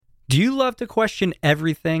Do you love to question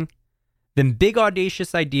everything? Then Big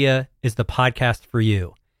Audacious Idea is the podcast for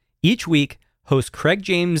you. Each week, host Craig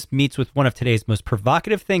James meets with one of today's most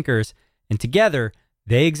provocative thinkers, and together,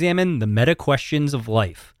 they examine the meta questions of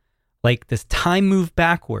life. Like, does time move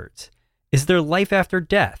backwards? Is there life after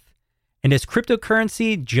death? And is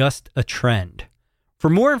cryptocurrency just a trend? For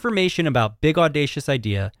more information about Big Audacious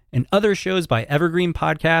Idea and other shows by Evergreen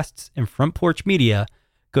Podcasts and Front Porch Media,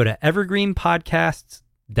 go to evergreenpodcasts.com.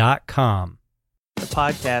 The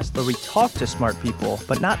podcast where we talk to smart people,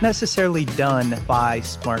 but not necessarily done by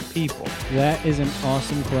smart people. That is an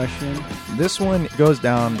awesome question. This one goes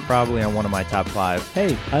down probably on one of my top 5.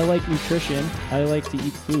 Hey, I like nutrition. I like to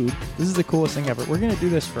eat food. This is the coolest thing ever. We're going to do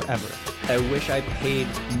this forever. I wish I paid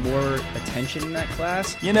more attention in that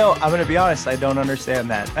class. You know, I'm going to be honest, I don't understand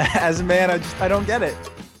that. As a man, I don't get it.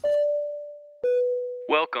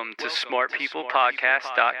 Welcome to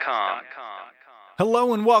smartpeoplepodcast.com.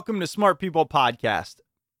 Hello and welcome to Smart People Podcast.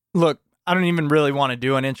 Look, I don't even really want to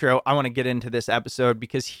do an intro. I want to get into this episode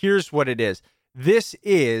because here's what it is. This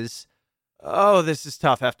is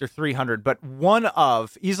tough after 300, but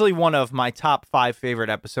easily one of my top 5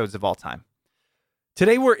 favorite episodes of all time.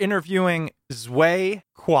 Today we're interviewing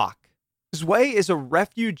Quach. Zwe is a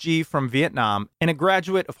refugee from Vietnam and a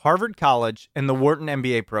graduate of Harvard College and the Wharton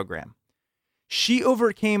MBA program. She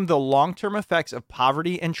overcame the long-term effects of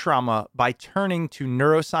poverty and trauma by turning to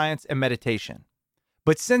neuroscience and meditation.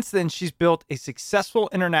 But since then, she's built a successful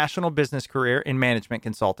international business career in management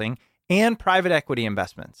consulting and private equity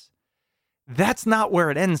investments. That's not where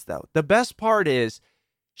it ends, though. The best part is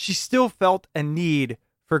she still felt a need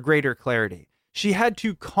for greater clarity. She had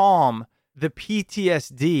to calm the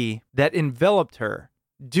PTSD that enveloped her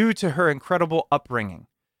due to her incredible upbringing.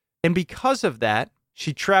 And because of that,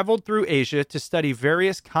 she traveled through Asia to study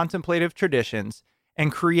various contemplative traditions and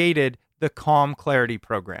created the Calm Clarity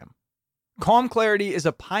program. Calm Clarity is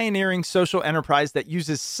a pioneering social enterprise that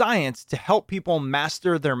uses science to help people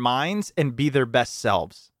master their minds and be their best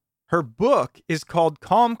selves. Her book is called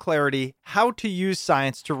Calm Clarity: How to Use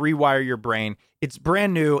Science to Rewire Your Brain. It's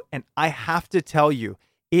brand new, and I have to tell you,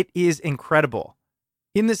 it is incredible.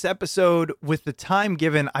 In this episode, with the time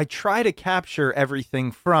given, I try to capture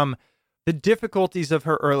everything from the difficulties of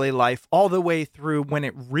her early life all the way through when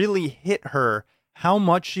it really hit her how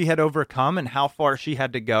much she had overcome and how far she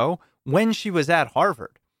had to go when she was at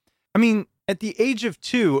Harvard. I mean, at the age of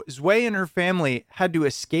 2, Zwe and her family had to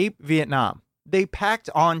escape Vietnam. They packed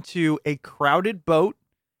onto a crowded boat,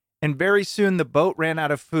 and very soon the boat ran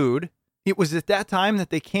out of food. It was at that time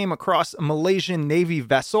that they came across a Malaysian Navy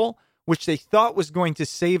vessel, which they thought was going to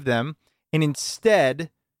save them, and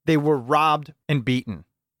instead they were robbed and beaten.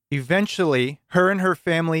 Eventually, her and her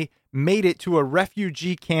family made it to a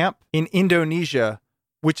refugee camp in Indonesia,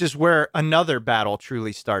 which is where another battle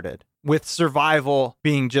truly started, with survival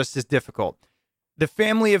being just as difficult. The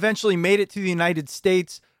family eventually made it to the United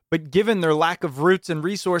States, but given their lack of roots and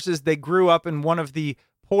resources, they grew up in one of the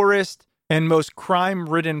poorest and most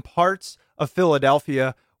crime-ridden parts of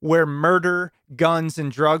Philadelphia, where murder, guns,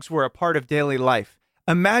 and drugs were a part of daily life.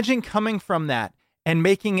 Imagine coming from that and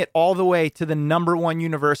making it all the way to the #1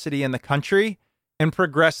 university in the country and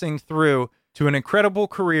progressing through to an incredible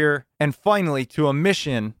career and finally to a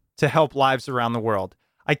mission to help lives around the world.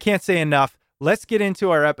 I can't say enough. Let's get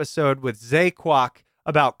into our episode with Zwe Quach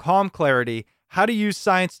about Calm Clarity, how to use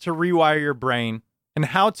science to rewire your brain, and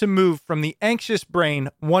how to move from the anxious brain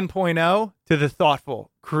 1.0 to the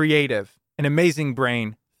thoughtful, creative, and amazing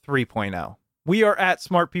brain 3.0. We are at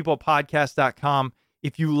smartpeoplepodcast.com.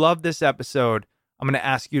 If you love this episode, I'm going to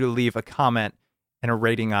ask you to leave a comment and a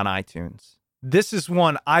rating on iTunes. This is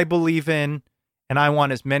one I believe in, and I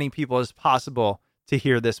want as many people as possible to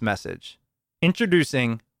hear this message.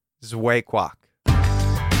 Introducing Zwe Quach.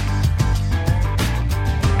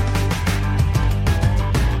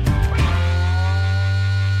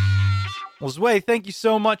 Well, Zwe, thank you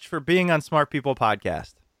so much for being on Smart People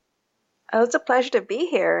Podcast. Oh, it's a pleasure to be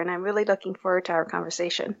here, and I'm really looking forward to our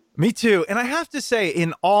conversation. Me too. And I have to say,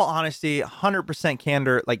 in all honesty, 100%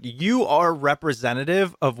 candor, like, you are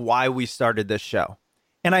representative of why we started this show.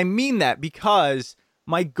 And I mean that because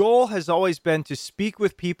my goal has always been to speak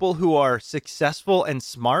with people who are successful and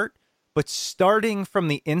smart, but starting from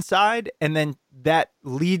the inside, and then that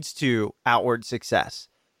leads to outward success.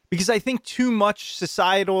 Because I think too much the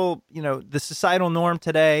societal norm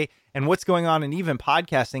today and what's going on in even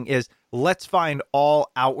podcasting is let's find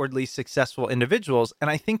all outwardly successful individuals. And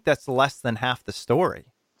I think that's less than half the story.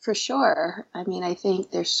 For sure. I mean, I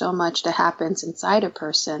think there's so much that happens inside a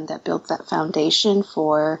person that builds that foundation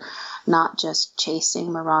for not just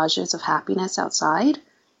chasing mirages of happiness outside.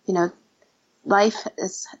 You know, life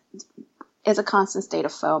is it's a constant state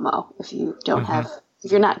of FOMO if you don't have,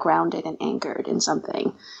 if you're not grounded and anchored in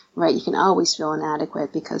something, right? You can always feel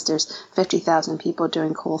inadequate because there's 50,000 people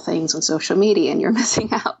doing cool things on social media and you're missing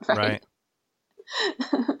out, right?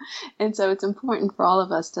 And so it's important for all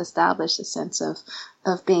of us to establish a sense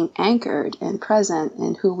of being anchored and present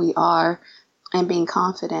in who we are and being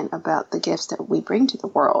confident about the gifts that we bring to the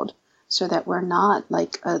world, so that we're not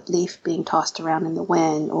like a leaf being tossed around in the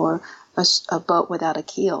wind or a boat without a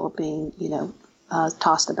keel being,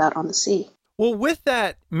 tossed about on the sea. Well, with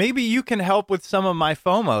that, maybe you can help with some of my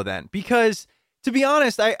FOMO then, because to be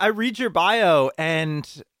honest, I read your bio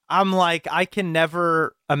and I'm like, I can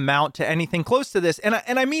never amount to anything close to this. And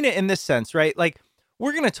I mean it in this sense, right? Like,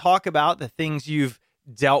 we're going to talk about the things you've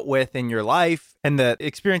dealt with in your life and the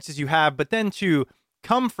experiences you have, but then to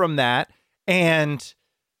come from that and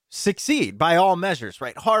succeed by all measures,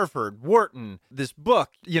 right? Harvard, Wharton, this book,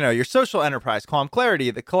 your social enterprise, Calm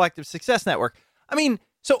Clarity, the Collective Success Network. I mean,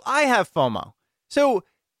 so I have FOMO. So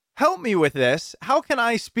help me with this. How can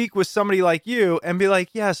I speak with somebody like you and be like,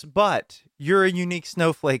 yes, but you're a unique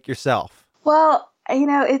snowflake yourself? Well,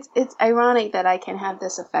 it's ironic that I can have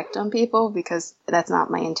this effect on people because that's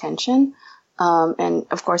not my intention. And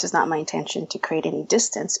of course, it's not my intention to create any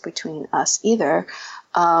distance between us either.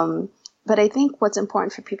 But I think what's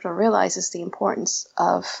important for people to realize is the importance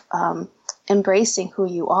of embracing who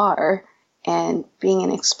you are and being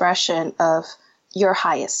an expression of your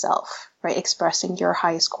highest self, right? Expressing your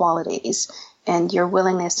highest qualities, and your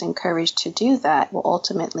willingness and courage to do that will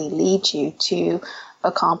ultimately lead you to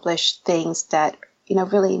accomplish things that,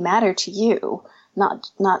 really matter to you,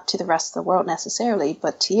 not to the rest of the world necessarily,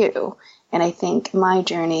 but to you. And I think my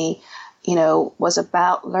journey, was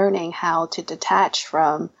about learning how to detach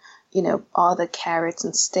from, all the carrots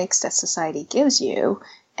and sticks that society gives you,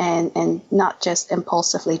 and not just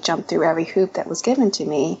impulsively jump through every hoop that was given to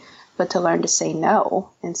me, but to learn to say no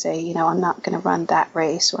and say, I'm not going to run that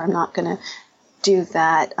race, or I'm not going to do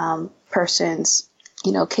that person's,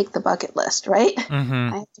 kick the bucket list, right?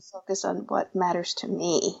 I have to focus on what matters to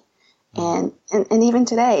me. And even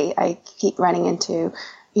today, I keep running into,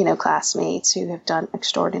 classmates who have done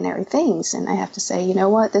extraordinary things. And I have to say, you know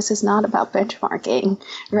what, this is not about benchmarking,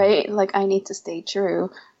 right? Like, I need to stay true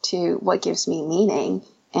to what gives me meaning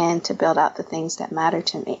and to build out the things that matter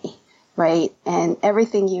to me, right? And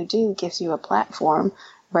everything you do gives you a platform,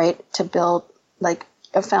 right, to build like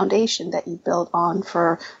a foundation that you build on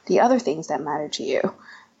for the other things that matter to you.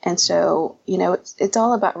 And so, it's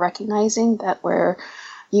all about recognizing that we're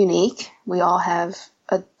unique. We all have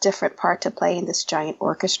a different part to play in this giant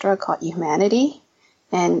orchestra called humanity.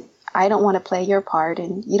 And I don't want to play your part,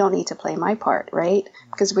 and you don't need to play my part, right?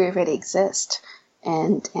 Because we already exist.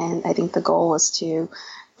 And I think the goal is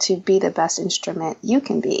to be the best instrument you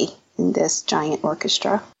can be in this giant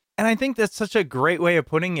orchestra. And I think that's such a great way of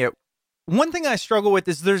putting it. One thing I struggle with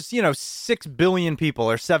is there's, 6 billion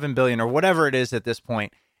people or 7 billion or whatever it is at this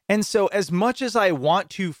point. And so as much as I want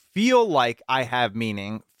to feel like I have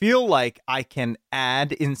meaning, feel like I can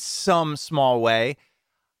add in some small way,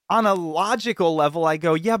 on a logical level, I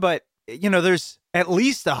go, yeah, but, there's at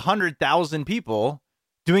least 100,000 people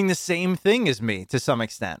doing the same thing as me to some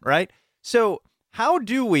extent, right? So how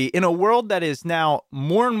do we, in a world that is now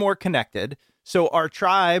more and more connected, so our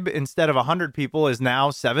tribe, instead of 100 people, is now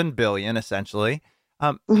 7 billion, essentially,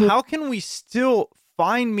 how can we still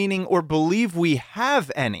find meaning or believe we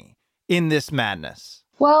have any in this madness?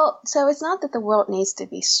 Well, so it's not that the world needs to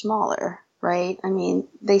be smaller, right? I mean,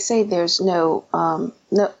 they say there's no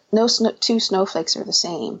two snowflakes are the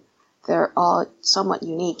same. They're all somewhat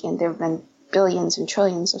unique, and there have been billions and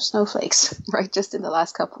trillions of snowflakes, right, just in the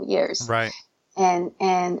last couple of years. Right. And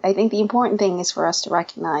I think the important thing is for us to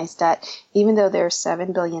recognize that even though there are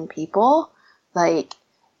 7 billion people, like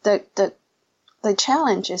the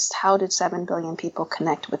challenge is, how did 7 billion people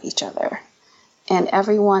connect with each other? And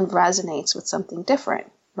everyone resonates with something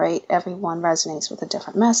different, right? Everyone resonates with a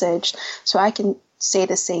different message. So I can say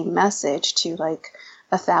the same message to like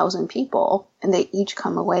 1,000 people, and they each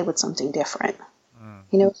come away with something different.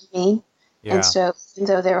 You know what I mean? Yeah. And so even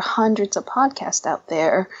though there are hundreds of podcasts out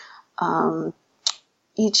there,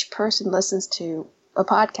 each person listens to a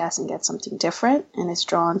podcast and gets something different, and is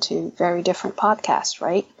drawn to very different podcasts,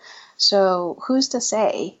 right? So who's to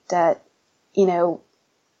say that,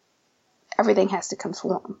 everything has to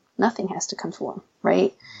conform? Nothing has to conform,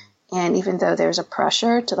 right? And even though there's a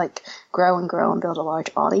pressure to like grow and build a large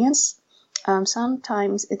audience,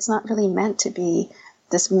 sometimes it's not really meant to be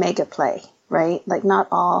this mega play, right? Like, not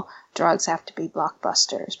all drugs have to be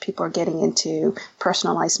blockbusters. People are getting into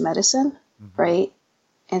personalized medicine, right?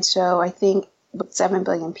 And so I think with 7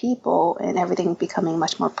 billion people and everything becoming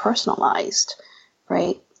much more personalized,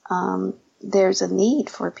 right? There's a need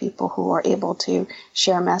for people who are able to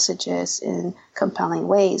share messages in compelling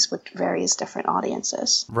ways with various different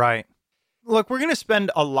audiences. Right. Look, we're going to spend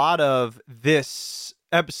a lot of this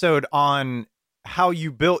episode on how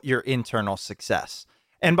you built your internal success.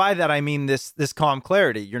 And by that, I mean this Calm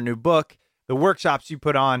Clarity, your new book, the workshops you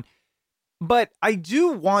put on. But I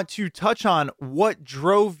do want to touch on what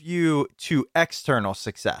drove you to external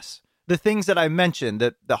success. The things that I mentioned,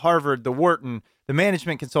 the Harvard, the Wharton, the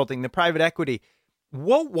management consulting, the private equity.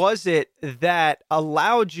 What was it that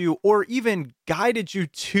allowed you or even guided you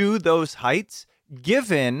to those heights,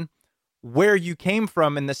 given where you came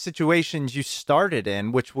from and the situations you started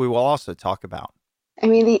in, which we will also talk about? I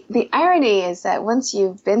mean, the irony is that once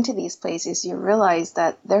you've been to these places, you realize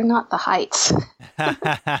that they're not the heights.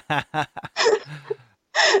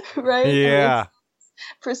 Right? Yeah.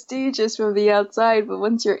 Prestigious from the outside, but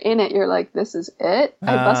once you're in it, you're like, this is it?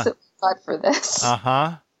 I busted my butt for this.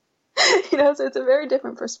 Uh-huh. So it's a very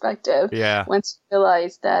different perspective. Yeah. Once you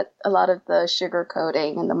realize that a lot of the sugar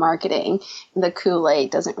coating and the marketing and the Kool-Aid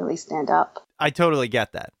doesn't really stand up. I totally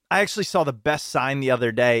get that. I actually saw the best sign the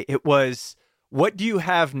other day. It was, what do you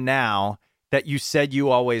have now that you said you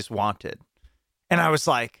always wanted? And I was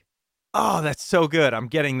like, oh, that's so good. I'm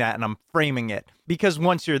getting that and I'm framing it. Because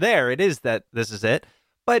once you're there, it is that this is it.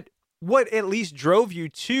 But what at least drove you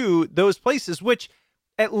to those places, which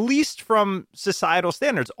at least from societal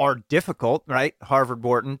standards are difficult, right? Harvard,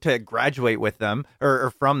 Wharton, to graduate with them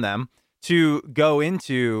or from them, to go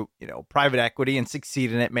into, private equity and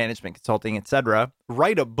succeed in it, management consulting, etc.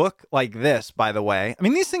 Write a book like this, by the way. I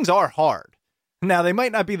mean, these things are hard. Now, they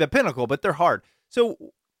might not be the pinnacle, but they're hard. So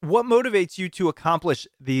what motivates you to accomplish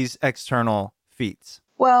these external feats?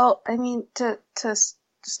 Well, I mean, to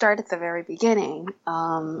start at the very beginning,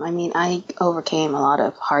 I overcame a lot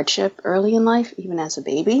of hardship early in life, even as a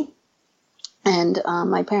baby. And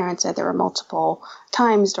my parents said there were multiple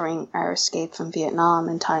times during our escape from Vietnam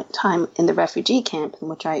and time in the refugee camp in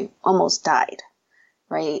which I almost died,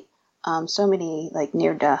 right? So many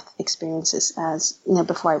near-death experiences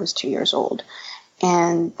before I was 2 years old.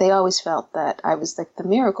 And they always felt that I was like the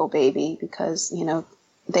miracle baby because, they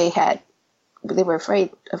were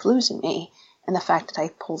afraid of losing me. And the fact that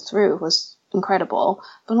I pulled through was incredible.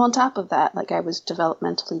 But on top of that, I was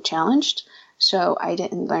developmentally challenged. So I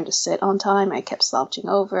didn't learn to sit on time. I kept slouching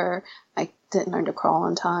over. I didn't learn to crawl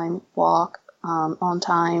on time, walk on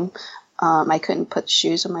time. I couldn't put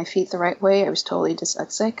shoes on my feet the right way. I was totally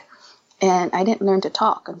dyslexic. And I didn't learn to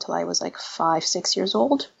talk until I was 5, 6 years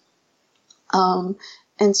old.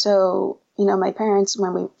 And so, my parents,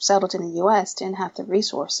 when we settled in the U.S., didn't have the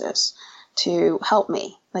resources to help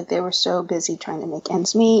me. They were so busy trying to make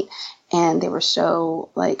ends meet, and they were so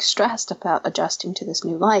stressed about adjusting to this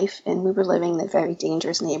new life. And we were living in a very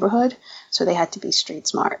dangerous neighborhood, so they had to be street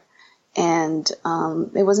smart. And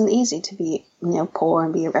it wasn't easy to be, poor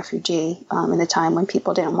and be a refugee in a time when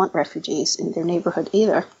people didn't want refugees in their neighborhood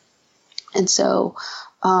either. And so,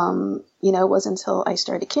 it wasn't until I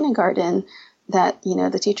started kindergarten that,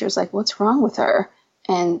 the teacher was like, what's wrong with her?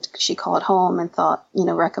 And she called home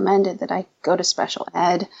and recommended that I go to special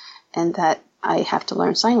ed and that I have to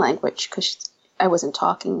learn sign language because I wasn't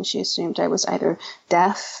talking. She assumed I was either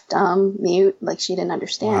deaf, dumb, mute, she didn't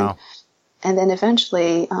understand. Wow. And then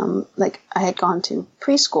eventually, I had gone to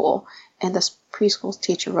preschool, and this preschool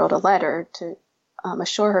teacher wrote a letter to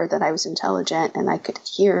assure her that I was intelligent and I could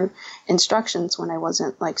hear instructions when I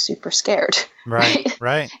wasn't super scared.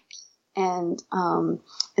 Right.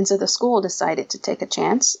 And so the school decided to take a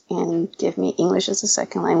chance and give me English as a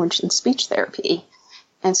second language and speech therapy.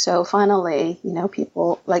 And so finally,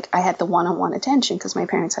 people, I had the one-on-one attention because my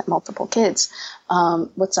parents had multiple kids,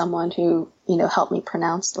 with someone who, helped me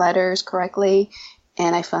pronounce letters correctly.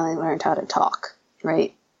 And I finally learned how to talk,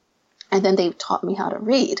 right? And then they taught me how to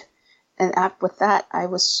read. And with that, I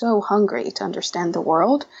was so hungry to understand the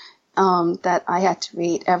world that I had to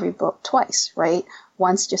read every book twice, right?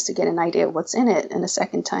 Once just to get an idea of what's in it, and a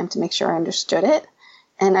second time to make sure I understood it.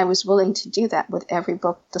 And I was willing to do that with every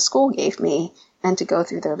book the school gave me, and to go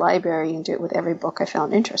through their library and do it with every book I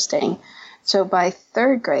found interesting. So by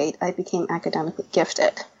third grade, I became academically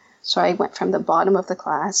gifted. So I went from the bottom of the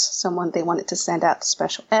class, someone they wanted to send out to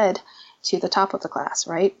special ed, to the top of the class,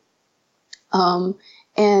 right?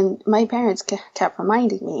 And my parents kept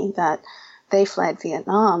reminding me that they fled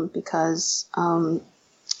Vietnam because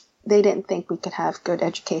they didn't think we could have good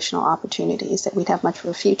educational opportunities, that we'd have much of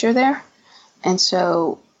a future there. And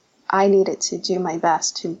so I needed to do my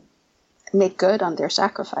best to make good on their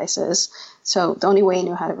sacrifices. So the only way I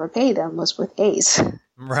knew how to repay them was with A's.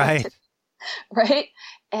 Right. right?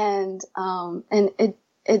 And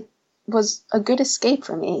it was a good escape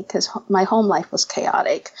for me because my home life was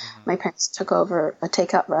chaotic. My parents took over a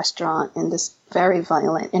takeout restaurant in this very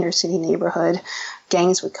violent inner city neighborhood.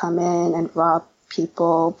 Gangs would come in and rob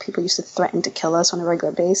people. People used to threaten to kill us on a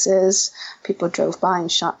regular basis. People drove by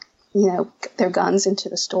and shot, their guns into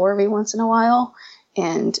the store every once in a while.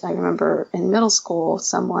 And I remember in middle school,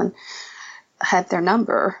 someone had their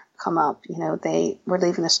number come up. They were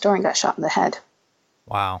leaving the store and got shot in the head.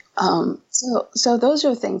 Wow. So those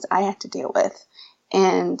are things I had to deal with.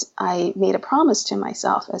 And I made a promise to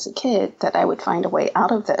myself as a kid that I would find a way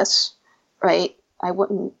out of this, right? I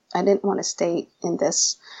didn't want to stay in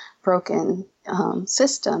this broken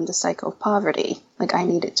system, the cycle of poverty. Like, I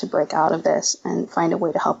needed to break out of this and find a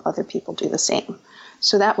way to help other people do the same.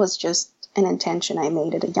 So that was just an intention I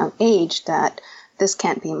made at a young age, that this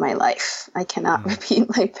can't be my life. I cannot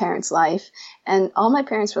repeat my parents' life. And all my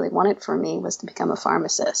parents really wanted for me was to become a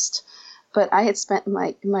pharmacist. But I had spent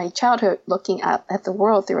my childhood looking at the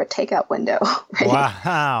world through a takeout window. Right?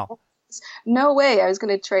 Wow. No way I was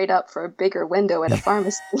going to trade up for a bigger window at a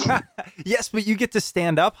pharmacy. Yes, but you get to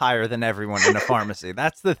stand up higher than everyone in a pharmacy.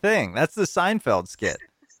 That's the thing. That's the Seinfeld skit.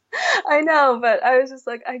 I know, but I was just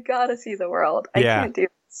like, I got to see the world. I can't do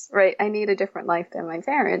this, right? I need a different life than my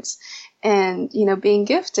parents. And, being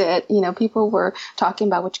gifted, people were talking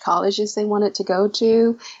about which colleges they wanted to go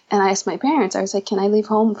to. And I asked my parents, I was like, can I leave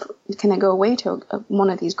home? Can I go away to one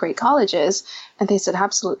of these great colleges? And they said,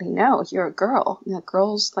 absolutely no. You're a girl.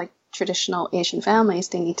 Girls, like traditional Asian families,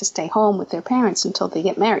 they need to stay home with their parents until they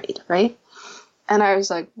get married, right? And I was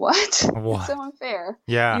like, what? It's so unfair.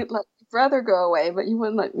 Yeah. You'd let your brother go away, but you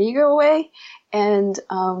wouldn't let me go away? And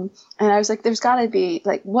I was like, there's got to be,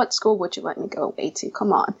 like, what school would you let me go away to?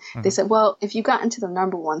 Come on. They said, well, if you got into the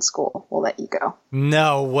number one school, we'll let you go.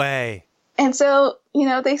 No way. And so,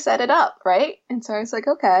 they set it up, right? And so I was like,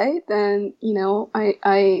 okay, then,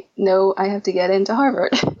 I know I have to get into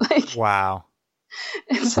Harvard. Wow.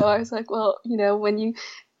 And so I was like, well, when you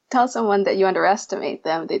tell someone that you underestimate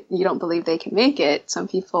them, that you don't believe they can make it, some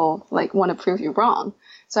people want to prove you wrong.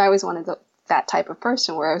 So I always wanted that type of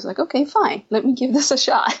person where I was like, okay, fine, let me give this a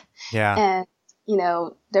shot. Yeah. And,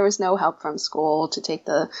 there was no help from school to take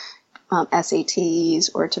the SATs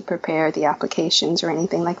or to prepare the applications or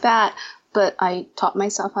anything like that. But I taught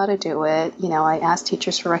myself how to do it. I asked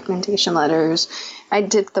teachers for recommendation letters. I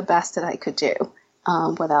did the best that I could do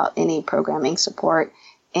without any programming support.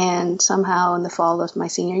 And somehow in the fall of my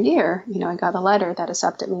senior year, I got a letter that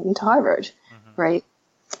accepted me into Harvard, right?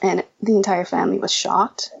 And the entire family was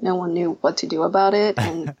shocked. No one knew what to do about it.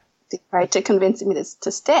 And they tried to convince me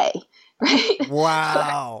to stay, right?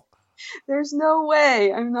 Wow. There's no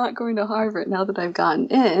way I'm not going to Harvard now that I've gotten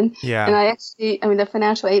in. Yeah. And the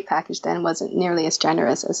financial aid package then wasn't nearly as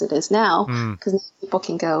generous as it is now, because people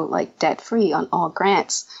can go debt free on all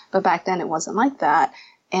grants. But back then it wasn't like that.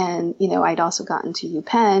 And, I'd also gotten to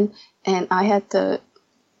UPenn, and I had the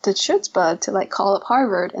chutzpah to call up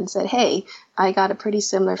Harvard and said, hey, I got a pretty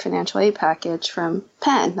similar financial aid package from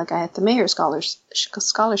Penn. I had the Mayer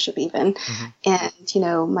scholarship even.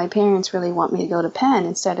 And, my parents really want me to go to Penn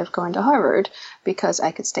instead of going to Harvard because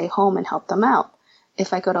I could stay home and help them out.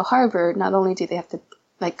 If I go to Harvard, not only do they have to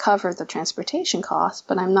cover the transportation costs,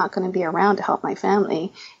 but I'm not going to be around to help my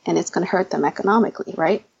family, and it's going to hurt them economically,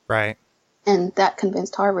 right? Right. And that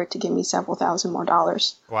convinced Harvard to give me several thousand more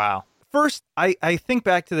dollars. Wow. First, I think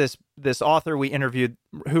back to this author we interviewed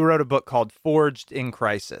who wrote a book called Forged in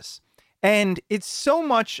Crisis. And it's so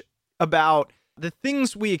much about the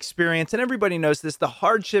things we experience, and everybody knows this, the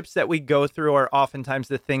hardships that we go through are oftentimes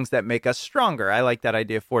the things that make us stronger. I like that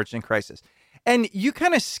idea of Forged in Crisis. And you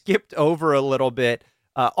kind of skipped over a little bit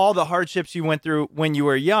all the hardships you went through when you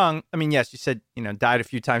were young. I mean, yes, you said, died a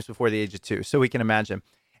few times before the age of 2, so we can imagine.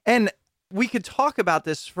 And we could talk about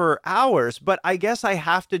this for hours, but I guess I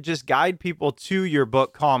have to just guide people to your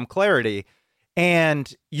book, Calm Clarity.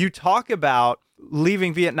 And you talk about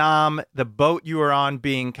leaving Vietnam, the boat you were on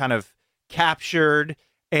being kind of captured,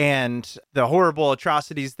 and the horrible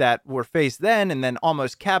atrocities that were faced then, and then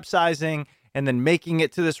almost capsizing, and then making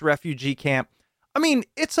it to this refugee camp. I mean,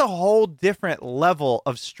 it's a whole different level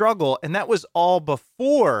of struggle. And that was all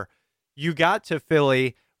before you got to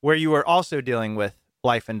Philly, where you were also dealing with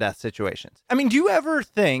life and death situations. I mean, do you ever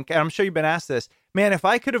think, and I'm sure you've been asked this, man, if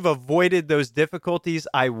I could have avoided those difficulties,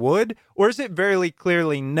 I would? Or is it very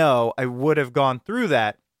clearly, no, I would have gone through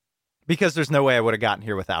that because there's no way I would have gotten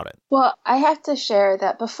here without it? Well, I have to share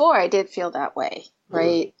that before I did feel that way,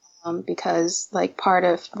 right? Because part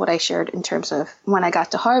of what I shared in terms of when I got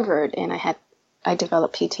to Harvard and I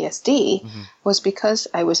developed PTSD was because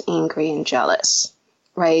I was angry and jealous.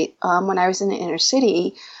 right? When I was in the inner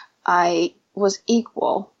city, I was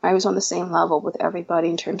equal. I was on the same level with everybody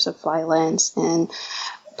in terms of violence and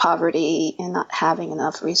poverty and not having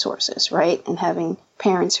enough resources, right? And having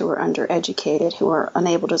parents who were undereducated, who were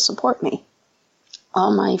unable to support me.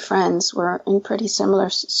 All my friends were in pretty similar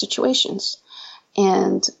situations.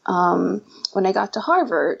 And when I got to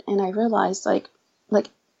Harvard and I realized like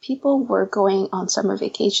people were going on summer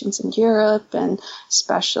vacations in Europe and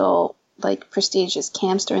special like prestigious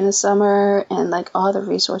camps during the summer and like all the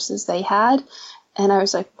resources they had. And I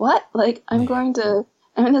was like, what? Like I'm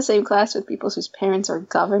in the same class with people whose parents are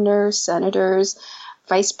governors, senators,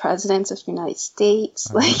 vice presidents of the United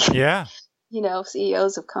States, Yeah.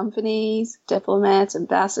 CEOs of companies, diplomats,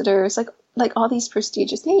 ambassadors, like all these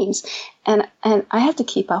prestigious names. And I have to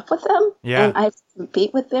keep up with them. Yeah. And I have to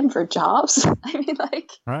compete with them for jobs. I mean,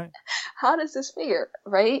 right. How does this figure,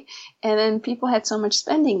 right? And then people had so much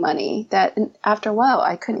spending money that after a while,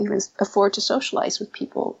 I couldn't even afford to socialize with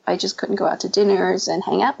people. I just couldn't go out to dinners and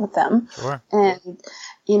hang out with them. Sure. And,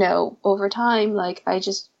 over time,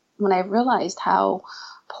 when I realized how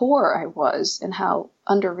poor I was and how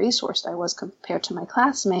under-resourced I was compared to my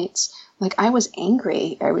classmates, I was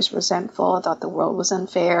angry. I was resentful. I thought the world was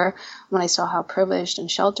unfair when I saw how privileged and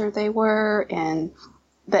sheltered they were and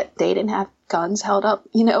that they didn't have guns held up,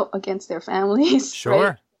 against their families. Sure.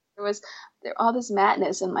 Right? There was all this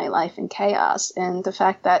madness in my life and chaos. And the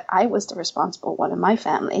fact that I was the responsible one in my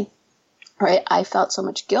family, right? I felt so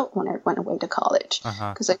much guilt when I went away to college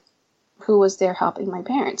because who was there helping my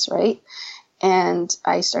parents, right? And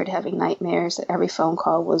I started having nightmares that every phone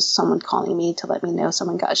call was someone calling me to let me know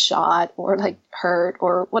someone got shot or hurt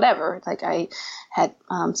or whatever. I had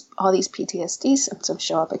all these PTSD symptoms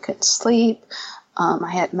show up. I couldn't sleep.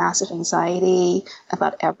 I had massive anxiety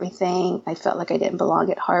about everything. I felt like I didn't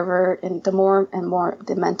belong at Harvard. And the more and more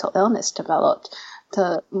the mental illness developed,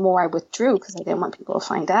 the more I withdrew because I didn't want people to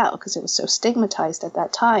find out because it was so stigmatized at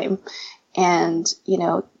that time. And,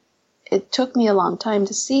 it took me a long time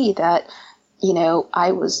to see that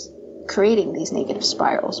I was creating these negative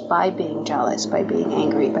spirals by being jealous, by being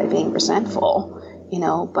angry, by being resentful,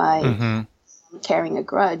 by carrying a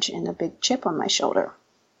grudge and a big chip on my shoulder.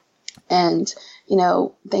 And,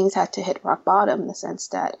 things had to hit rock bottom in the sense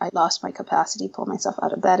that I lost my capacity to pull myself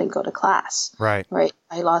out of bed and go to class. Right. Right.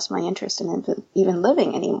 I lost my interest in even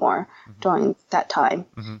living anymore during that time.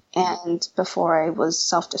 And before I was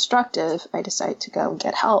self-destructive, I decided to go and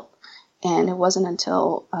get help. And it wasn't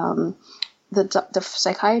until the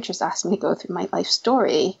psychiatrist asked me to go through my life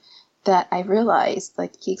story that I realized,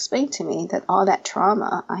 he explained to me that all that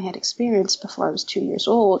trauma I had experienced before I was 2 years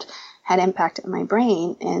old had impacted my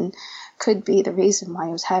brain and could be the reason why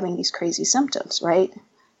I was having these crazy symptoms, right?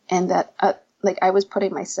 And that, I was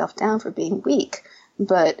putting myself down for being weak.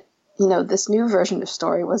 But, this new version of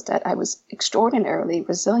story was that I was extraordinarily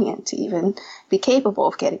resilient to even be capable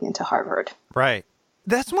of getting into Harvard. Right.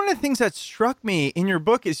 That's one of the things that struck me in your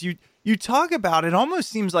book is you talk about it almost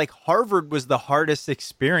seems like Harvard was the hardest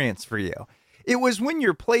experience for you. It was when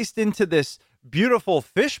you're placed into this beautiful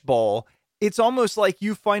fishbowl, it's almost like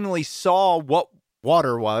you finally saw what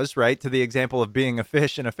water was, right? To the example of being a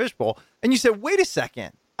fish in a fishbowl. And you said, wait a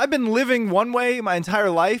second, I've been living one way my entire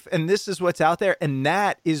life and this is what's out there. And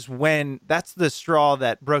that's the straw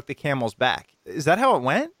that broke the camel's back. Is that how it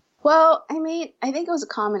went? Well, I think it was a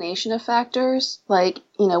combination of factors.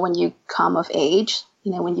 When you come of age,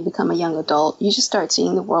 when you become a young adult, you just start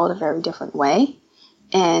seeing the world a very different way.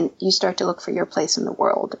 And you start to look for your place in the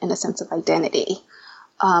world in a sense of identity.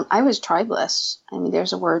 I was tribeless.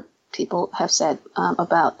 There's a word people have said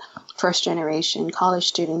about first generation college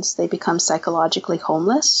students. They become psychologically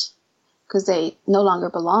homeless because they no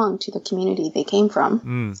longer belong to the community they came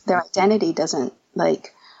from. Their identity doesn't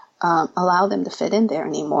allow them to fit in there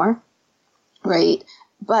anymore, right?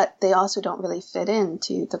 But they also don't really fit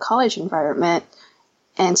into the college environment,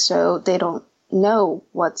 and so they don't know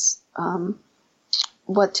what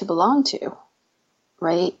to belong to,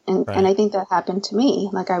 right? And I think that happened to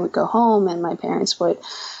me. I would go home, and my parents would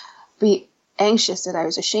be anxious that I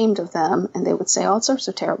was ashamed of them, and they would say all sorts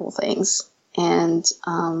of terrible things, and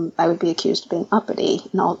I would be accused of being uppity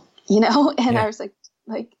and all, And I was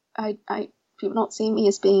I people don't see me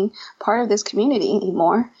as being part of this community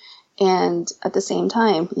anymore. And at the same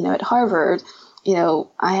time, at Harvard,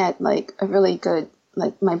 I had a really good,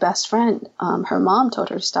 my best friend, her mom told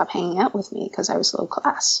her to stop hanging out with me because I was low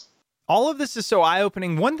class. All of this is so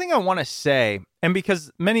eye-opening. One thing I want to say, and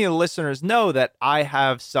because many of the listeners know that I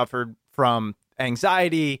have suffered from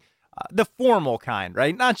anxiety, the formal kind,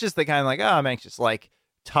 right? Not just the kind I'm anxious,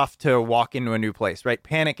 tough to walk into a new place, right?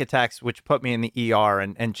 Panic attacks, which put me in the ER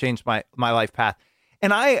and changed my life path.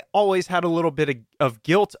 And I always had a little bit of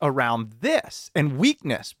guilt around this and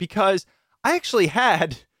weakness because I actually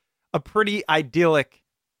had a pretty idyllic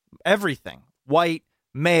everything. White,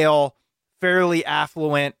 male, fairly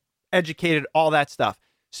affluent, educated, all that stuff.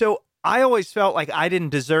 So I always felt like I didn't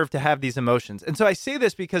deserve to have these emotions. And so I say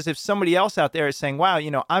this because if somebody else out there is saying, wow,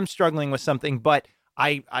 I'm struggling with something, but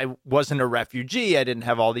I wasn't a refugee, I didn't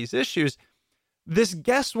have all these issues. This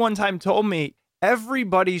guest one time told me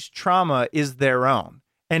everybody's trauma is their own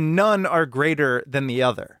and none are greater than the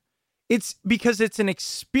other. It's because it's an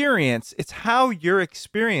experience. It's how you're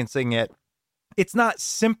experiencing it. It's not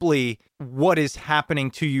simply what is happening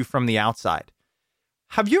to you from the outside.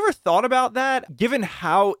 Have you ever thought about that? Given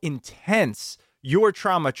how intense your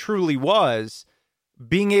trauma truly was,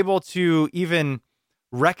 being able to even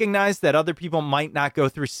recognize that other people might not go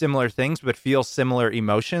through similar things, but feel similar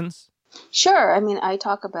emotions? Sure. I mean, I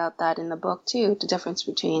talk about that in the book too, the difference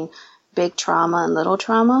between big trauma and little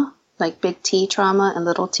trauma, like big T trauma and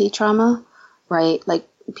little t trauma, right? Like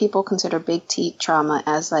people consider big T trauma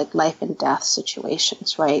as like life and death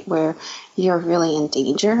situations, right? Where you're really in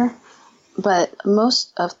danger. But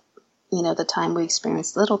most of, the time we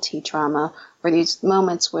experience little t trauma were these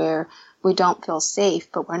moments where we don't feel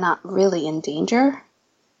safe, but we're not really in danger.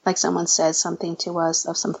 Like someone says something to us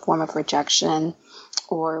of some form of rejection,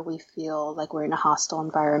 or we feel like we're in a hostile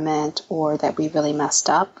environment, or that we really messed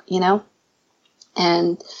up,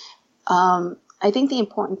 And I think the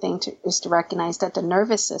important thing is to recognize that the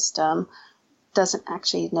nervous system doesn't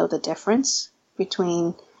actually know the difference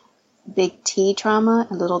between big T trauma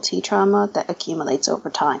and little t trauma that accumulates over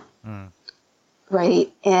time.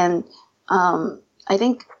 Right. And I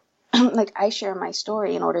think like I share my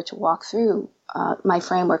story in order to walk through my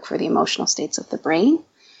framework for the emotional states of the brain,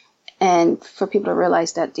 and for people to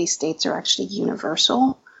realize that these states are actually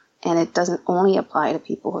universal, and it doesn't only apply to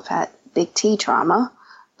people who've had big T trauma,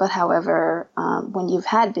 but however, when you've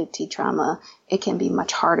had big T trauma, it can be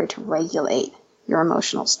much harder to regulate your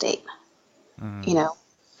emotional state,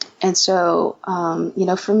 And so,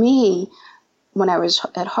 for me, when I was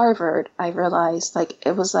at Harvard, I realized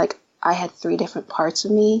it was like I had three different parts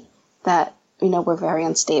of me that, were very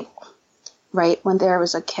unstable, right? When there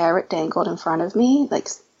was a carrot dangled in front of me,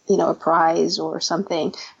 a prize or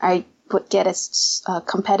something, I would get as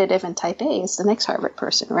competitive and type A as the next Harvard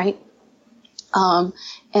person, right?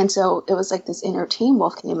 And so it was like this inner teen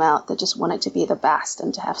wolf came out that just wanted to be the best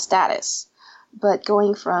and to have status. But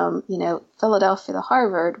going from, Philadelphia to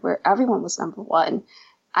Harvard, where everyone was number one,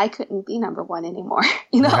 I couldn't be number one anymore,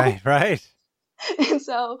 Right. And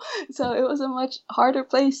so it was a much harder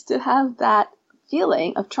place to have that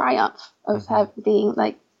feeling of triumph, of being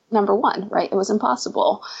like number one, right? It was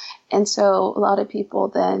impossible. And so a lot of people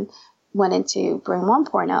then went into Brain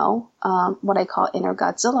 1.0, what I call inner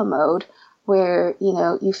Godzilla mode, where,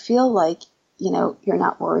 you feel like, you're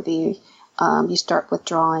not worthy. You start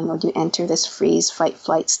withdrawing, or you enter this freeze, fight,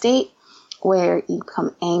 flight state where you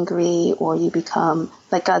become angry, or you become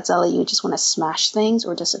like Godzilla, you just want to smash things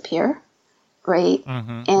or disappear, right?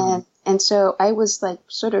 And so I was like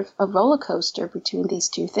sort of a roller coaster between these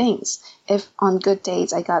two things. If on good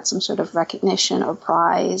days I got some sort of recognition or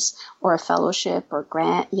prize or a fellowship or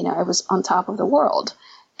grant, I was on top of the world.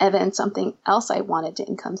 And then something else I wanted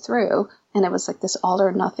didn't come through, and it was like this all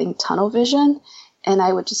or nothing tunnel vision. And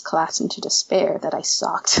I would just collapse into despair that I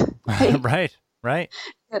sucked. Right.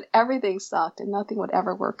 That everything sucked and nothing would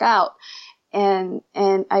ever work out. And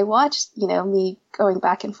I watched, me going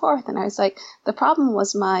back and forth. And I was like, the problem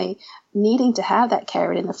was my needing to have that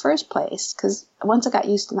carrot in the first place. Because once I got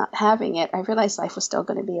used to not having it, I realized life was still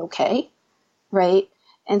going to be okay. Right.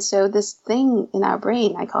 And so this thing in our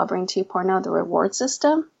brain, I call Brain 2.0, the reward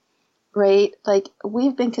system. Right? Like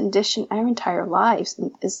we've been conditioned our entire lives,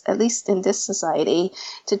 at least in this society,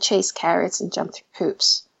 to chase carrots and jump through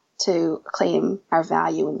hoops to claim our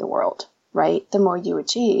value in the world, right? The more you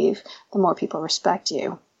achieve, the more people respect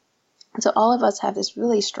you. And so all of us have this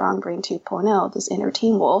really strong Brain 2.0, this inner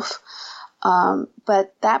teen wolf.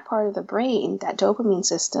 But that part of the brain, that dopamine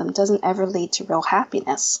system, doesn't ever lead to real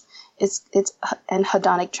happiness. It's an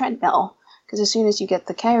hedonic treadmill, because as soon as you get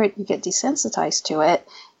the carrot, you get desensitized to it.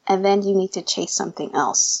 And then you need to chase something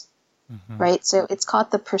else, right? So it's called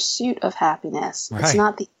the pursuit of happiness. Right. It's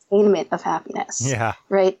not the attainment of happiness,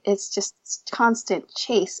 right? It's just constant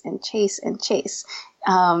chase and chase and chase.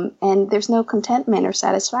 And there's no contentment or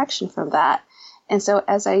satisfaction from that. And so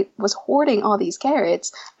as I was hoarding all these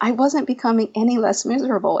carrots, I wasn't becoming any less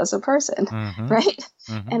miserable as a person, right?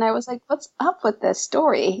 And I was like, what's up with this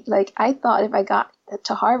story? Like, I thought if I got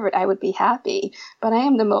to Harvard, I would be happy, but I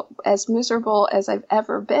am as miserable as I've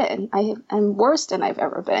ever been. I'm worse than I've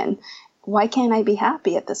ever been. why can't I be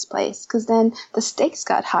happy at this place? Because then the stakes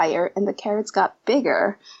got higher and the carrots got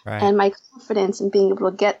bigger. Right. And my confidence in being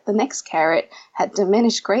able to get the next carrot had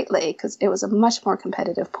diminished greatly because it was a much more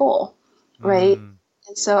competitive pool, right?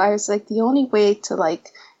 And so I was like, the only way to like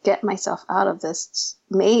get myself out of this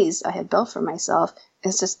maze I had built for myself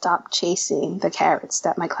is to stop chasing the carrots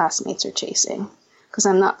that my classmates are chasing, because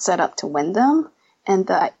I'm not set up to win them. And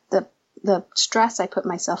the stress I put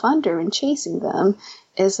myself under in chasing them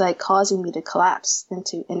is like causing me to collapse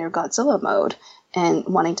into inner Godzilla mode and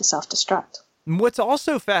wanting to self-destruct. What's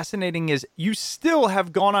also fascinating is you still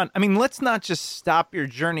have gone on. I mean, let's not just stop your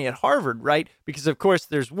journey at Harvard, right? Because, of course,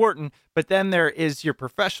 there's Wharton, but then there is your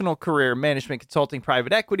professional career, management consulting,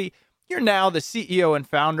 private equity. You're now the CEO and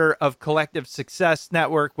founder of Collective Success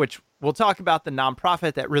Network, which we'll talk about, the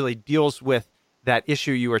nonprofit that really deals with that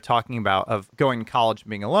issue you were talking about of going to college and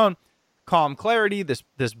being alone. Calm Clarity, this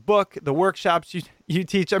book, the workshops you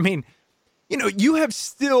teach. I mean, you know, you have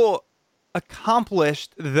still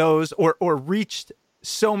accomplished those or reached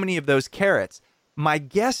so many of those carrots. My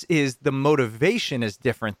guess is the motivation is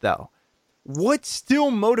different, though. What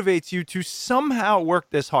still motivates you to somehow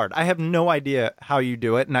work this hard? I have no idea how you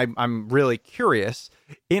do it, and I'm really curious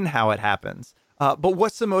in how it happens. But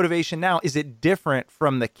what's the motivation now? Is it different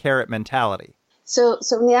from the carrot mentality? So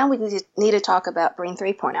now we need to talk about Brain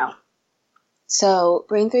 3.0. So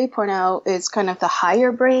Brain 3.0 is kind of the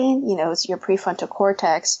higher brain, you know, it's your prefrontal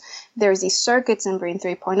cortex. There's these circuits in Brain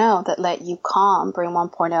 3.0 that let you calm Brain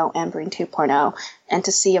 1.0 and Brain 2.0 and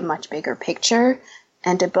to see a much bigger picture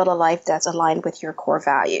and to build a life that's aligned with your core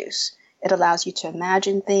values. It allows you to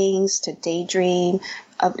imagine things, to daydream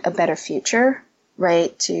a better future,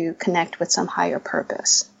 right? To connect with some higher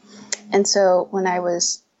purpose. And so when I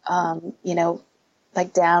was,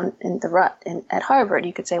 like down in the rut at Harvard,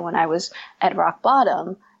 you could say when I was at rock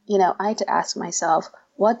bottom, you know, I had to ask myself,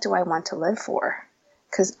 what do I want to live for?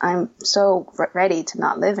 Because I'm so ready to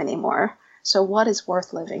not live anymore. So what is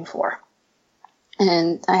worth living for?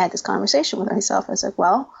 And I had this conversation with myself. I was like,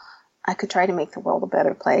 well, I could try to make the world a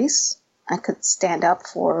better place. I could stand up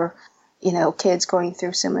for, you know, kids going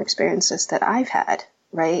through similar experiences that I've had.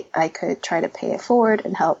 Right? I could try to pay it forward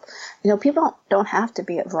and help. You know, people don't have to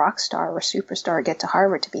be a rock star or a superstar or get to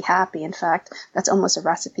Harvard to be happy. In fact, that's almost a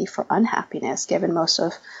recipe for unhappiness, given most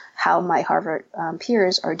of how my Harvard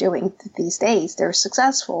peers are doing these days. They're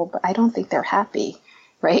successful, but I don't think they're happy,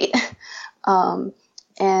 right? And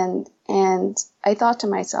I thought to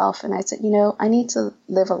myself, and I said, you know, I need to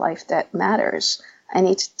live a life that matters. I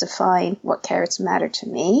need to define what carrots matter to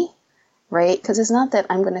me, right? Because it's not that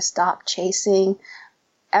I'm going to stop chasing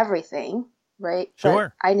everything, right?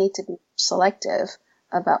 Sure. But I need to be selective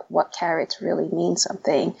about what carrots really mean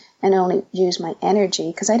something and only use my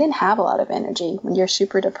energy, because I didn't have a lot of energy. When you're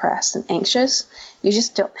super depressed and anxious, you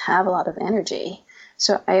just don't have a lot of energy.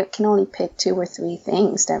 So I can only pick 2 or 3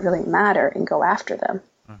 things that really matter and go after them,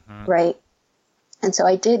 right? And so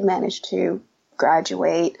I did manage to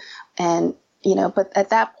graduate and, you know, but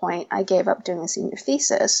at that point I gave up doing a senior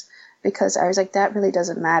thesis because I was like, that really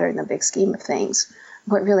doesn't matter in the big scheme of things.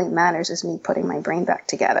 What really matters is me putting my brain back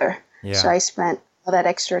together. Yeah. So I spent all that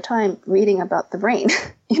extra time reading about the brain,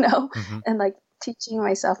 you know, and like teaching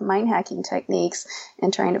myself mind hacking techniques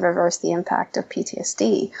and trying to reverse the impact of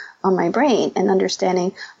PTSD on my brain and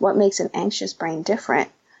understanding what makes an anxious brain different.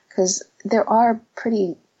 Because there are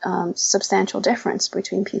pretty substantial difference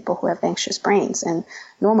between people who have anxious brains and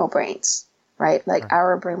normal brains, right? Like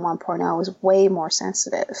our brain 1.0 is way more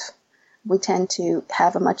sensitive. We tend to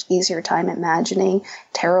have a much easier time imagining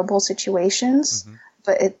terrible situations,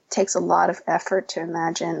 but it takes a lot of effort to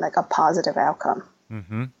imagine like a positive outcome.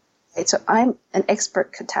 Right? So I'm an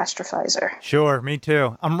expert catastrophizer. Sure, me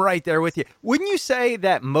too. I'm right there with you. Wouldn't you say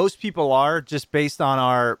that most people are, just based on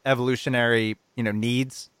our evolutionary, you know,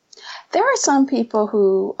 needs? There are some people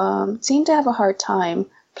who seem to have a hard time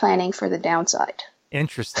planning for the downside.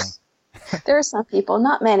 Interesting. There are some people,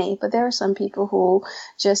 not many, but there are some people who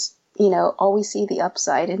just, you know, always see the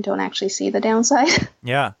upside and don't actually see the downside.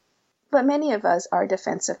 Yeah. But many of us are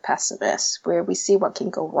defensive pessimists, where we see what can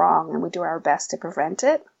go wrong and we do our best to prevent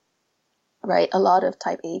it. Right? A lot of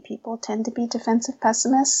type A people tend to be defensive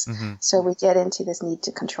pessimists. So we get into this need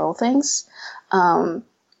to control things.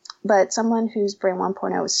 But someone whose brain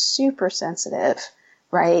 1.0 is super sensitive,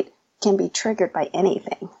 right, can be triggered by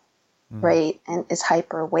anything, right? And is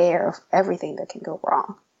hyper aware of everything that can go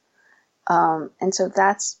wrong. And so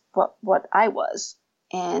that's what I was.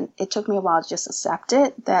 And it took me a while to just accept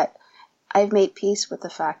it, that I've made peace with the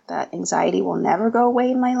fact that anxiety will never go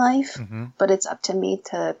away in my life, but it's up to me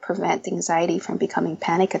to prevent anxiety from becoming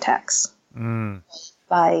panic attacks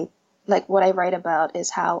by like what I write about is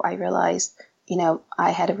how I realized,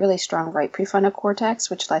 I had a really strong right prefrontal cortex,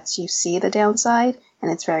 which lets you see the downside, and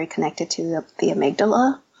it's very connected to the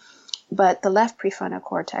amygdala. But the left prefrontal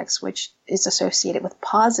cortex, which is associated with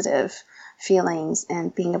positive feelings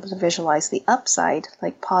and being able to visualize the upside,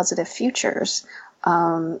 like positive futures,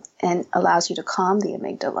 and allows you to calm the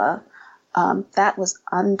amygdala, that was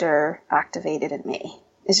underactivated in me.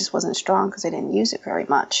 It just wasn't strong because I didn't use it very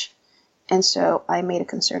much. And so I made a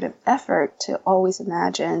concerted effort to always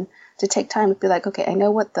imagine, to take time to be like, okay, I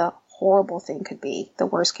know what the horrible thing could be, the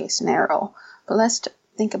worst case scenario, but let's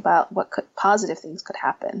think about what positive things could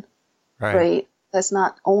happen, right? Let's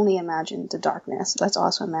not only imagine the darkness, let's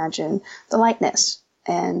also imagine the lightness.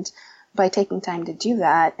 And by taking time to do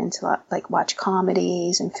that and to like watch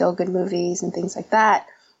comedies and feel good movies and things like that,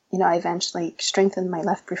 I eventually strengthened my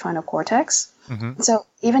left prefrontal cortex. Mm-hmm. So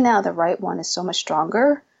even now the right one is so much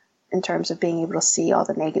stronger in terms of being able to see all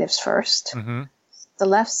the negatives first. Mm-hmm. The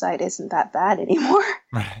left side isn't that bad anymore,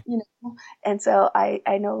 right. And so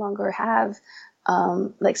I no longer have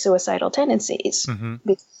like suicidal tendencies mm-hmm.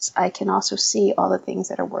 because I can also see all the things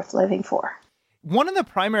that are worth living for. One of the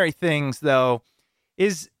primary things, though,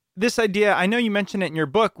 is this idea. I know you mentioned it in your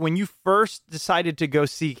book. When you first decided to go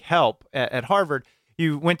seek help at Harvard,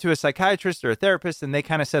 you went to a psychiatrist or a therapist, and they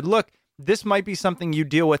kind of said, look, this might be something you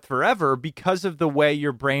deal with forever because of the way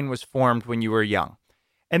your brain was formed when you were young.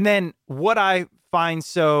 And then what I find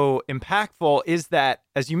so impactful is that,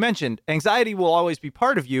 as you mentioned, anxiety will always be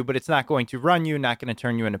part of you, but it's not going to run you, not going to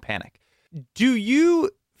turn you into panic. Do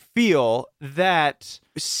you feel that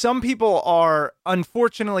some people are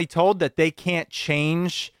unfortunately told that they can't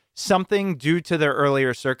change something due to their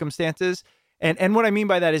earlier circumstances? And what I mean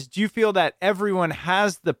by that is, do you feel that everyone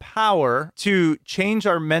has the power to change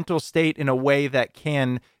our mental state in a way that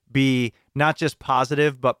can be not just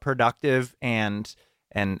positive, but productive and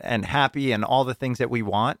happy and all the things that we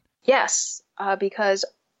want? Yes, because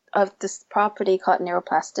of this property called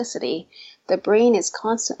neuroplasticity, the brain is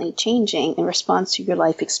constantly changing in response to your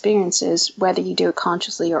life experiences, whether you do it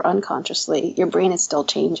consciously or unconsciously. Your brain is still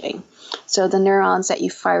changing. So the neurons that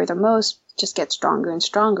you fire the most just get stronger and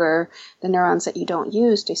stronger. The neurons that you don't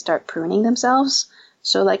use, they start pruning themselves.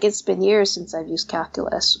 So like it's been years since I've used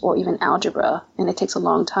calculus or even algebra, and it takes a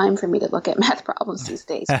long time for me to look at math problems these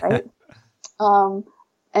days, right?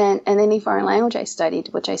 And any foreign language I studied,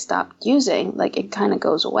 which I stopped using, like it kind of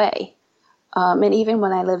goes away. And even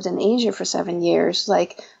when I lived in Asia for 7 years,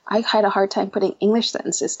 like I had a hard time putting English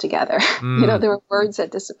sentences together. There were words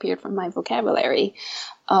that disappeared from my vocabulary.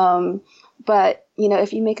 But,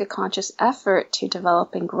 if you make a conscious effort to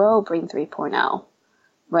develop and grow Brain 3.0,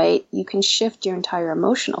 right, you can shift your entire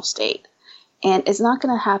emotional state. And it's not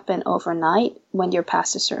going to happen overnight when you're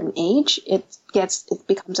past a certain age. It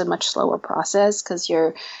becomes a much slower process because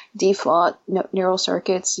your default neural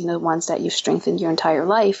circuits, ones that you've strengthened your entire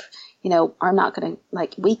life, are not going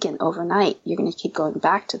to weaken overnight. You're going to keep going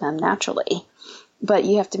back to them naturally. But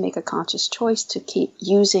you have to make a conscious choice to keep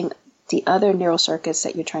using the other neural circuits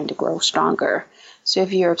that you're trying to grow stronger. So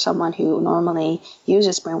if you're someone who normally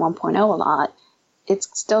uses Brain 1.0 a lot, it's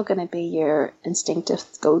still going to be your instinctive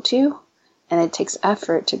go-to. And it takes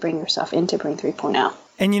effort to bring yourself into Brain 3.0.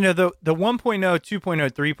 And, the 1.0,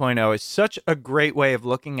 2.0, 3.0 is such a great way of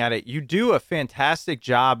looking at it. You do a fantastic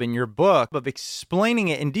job in your book of explaining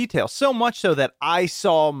it in detail, so much so that I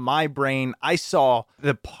saw my brain, I saw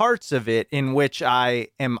the parts of it in which I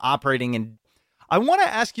am operating in. I want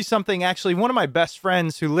to ask you something. Actually, one of my best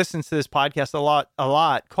friends who listens to this podcast a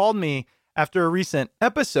lot called me after a recent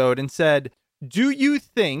episode and said, do you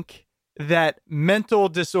think that mental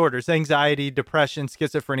disorders, anxiety, depression,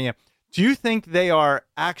 schizophrenia, do you think they are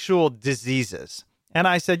actual diseases? And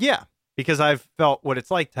I said, yeah, because I've felt what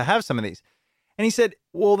it's like to have some of these. And he said,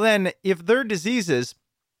 well, then if they're diseases,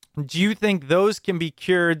 do you think those can be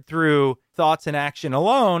cured through thoughts and action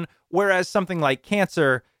alone, whereas something like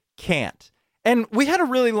cancer can't? And we had a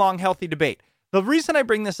really long, healthy debate. The reason I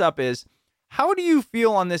bring this up is, how do you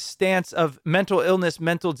feel on this stance of mental illness,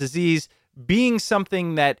 mental disease being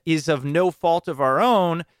something that is of no fault of our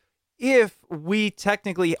own, if we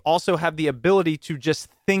technically also have the ability to just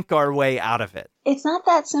think our way out of it? It's not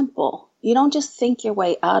that simple. You don't just think your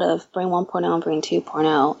way out of Brain 1.0 and Brain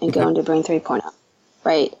 2.0 and go into Brain 3.0,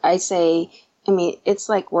 right? It's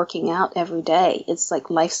like working out every day. It's like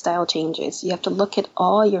lifestyle changes. You have to look at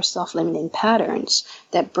all your self-limiting patterns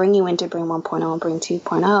that bring you into Brain 1.0 and Brain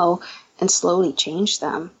 2.0 and slowly change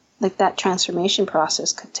them. Like that transformation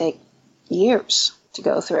process could take years to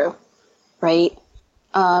go through, right?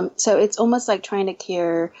 So it's almost like trying to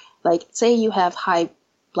cure, like say you have high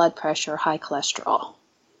blood pressure, high cholesterol,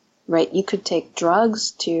 right? You could take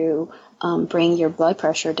drugs to bring your blood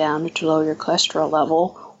pressure down to lower your cholesterol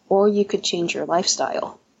level, or you could change your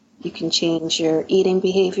lifestyle. You can change your eating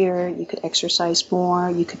behavior, you could exercise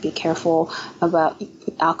more, you could be careful about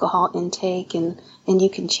alcohol intake, and you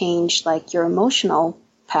can change like your emotional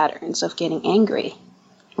patterns of getting angry,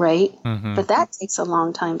 right? Mm-hmm. But that takes a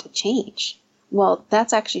long time to change. Well,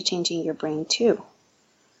 that's actually changing your brain too,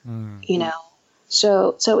 you know?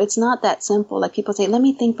 So it's not that simple. Like people say, let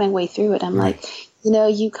me think my way through it. I'm like,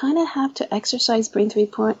 you kind of have to exercise Brain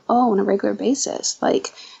 3.0 on a regular basis.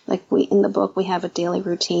 Like we, in the book, we have a daily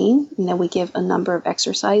routine. We give a number of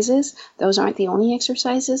exercises. Those aren't the only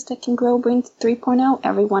exercises that can grow Brain 3.0.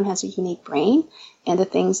 Everyone has a unique brain, and the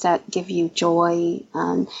things that give you joy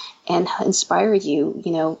and inspire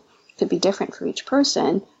you, could be different for each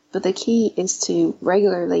person. But the key is to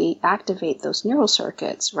regularly activate those neural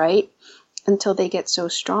circuits, right? Until they get so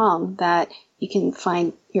strong that you can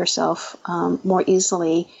find yourself more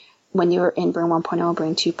easily when you're in Brain 1.0,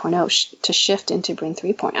 Brain 2.0, to shift into Brain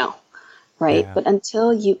 3.0, right? Yeah. But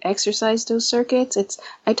until you exercise those circuits,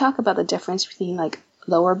 I talk about the difference between like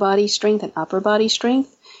lower body strength and upper body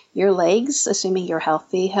strength. Your legs, assuming you're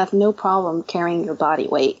healthy, have no problem carrying your body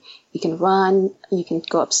weight. You can run, you can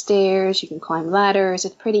go upstairs, you can climb ladders.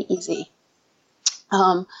 It's pretty easy.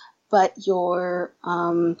 But your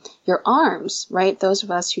arms, right? Those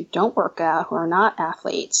of us who don't work out, who are not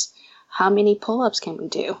athletes, how many pull-ups can we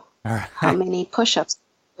do? How many push-ups can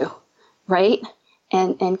we do, right?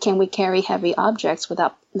 And can we carry heavy objects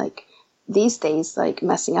without, like, these days, like,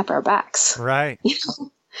 messing up our backs? Right.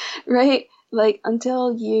 Right? Like,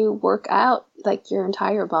 until you work out, like, your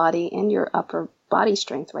entire body and your upper body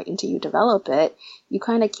strength, right, until you develop it, you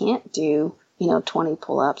kind of can't do 20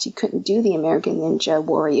 pull-ups. You couldn't do the American Ninja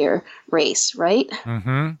Warrior race, right?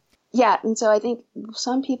 Mm-hmm. Yeah, and so I think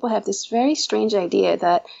some people have this very strange idea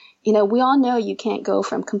that, we all know you can't go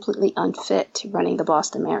from completely unfit to running the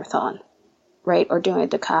Boston Marathon, right? Or doing a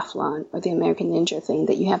decathlon or the American Ninja thing,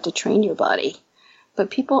 that you have to train your body.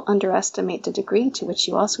 But people underestimate the degree to which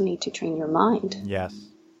you also need to train your mind. Yes.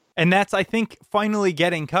 And that's, I think, finally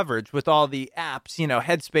getting coverage with all the apps,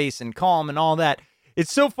 Headspace and Calm and all that.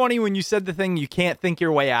 It's so funny when you said the thing, you can't think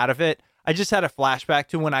your way out of it. I just had a flashback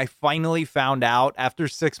to when I finally found out after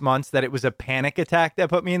 6 months that it was a panic attack that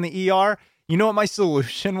put me in the ER. You know what my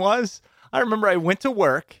solution was? I remember I went to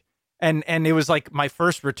work and it was like my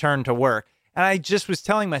first return to work. And I just was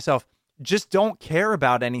telling myself, just don't care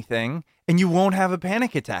about anything and you won't have a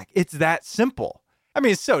panic attack. It's that simple. I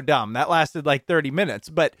mean, it's so dumb. That lasted like 30 minutes,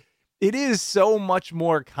 but it is so much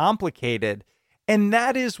more complicated. And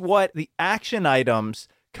that is what the action items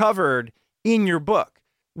covered in your book.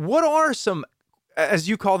 What are some, as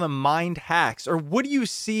you call them, mind hacks, or what do you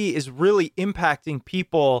see is really impacting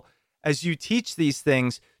people as you teach these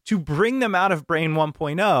things to bring them out of Brain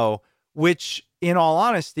 1.0, which in all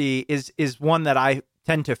honesty is one that I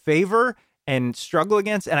tend to favor and struggle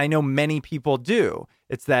against. And I know many people do.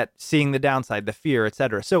 It's that seeing the downside, the fear, et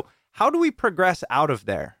cetera. So how do we progress out of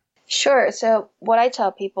there? Sure. So what I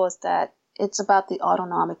tell people is that it's about the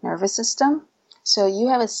autonomic nervous system. So you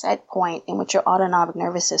have a set point in which your autonomic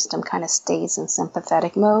nervous system kind of stays in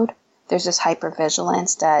sympathetic mode. There's this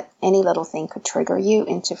hypervigilance that any little thing could trigger you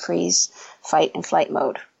into freeze, fight, and flight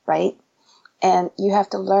mode, right? And you have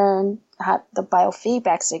to learn how the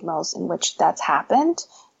biofeedback signals in which that's happened,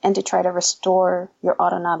 and to try to restore your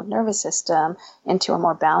autonomic nervous system into a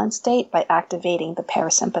more balanced state by activating the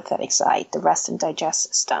parasympathetic side, the rest and digest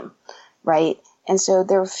system, right? And so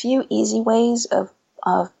there are a few easy ways of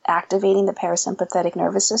activating the parasympathetic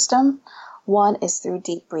nervous system. One is through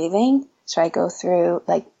deep breathing. So I go through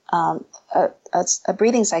like a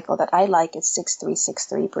breathing cycle that I like is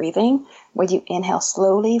 6-3-6-3 breathing, where you inhale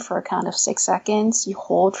slowly for a count of 6 seconds, you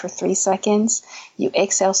hold for 3 seconds, you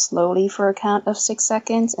exhale slowly for a count of 6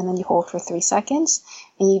 seconds, and then you hold for 3 seconds.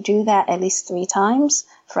 And you do that at least 3 times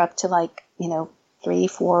for up to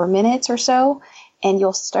 3-4 minutes or so. And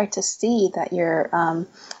you'll start to see that your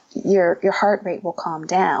heart rate will calm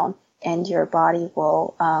down and your body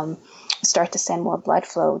will start to send more blood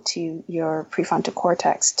flow to your prefrontal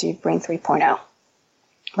cortex, to Brain 3.0,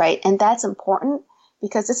 right? And that's important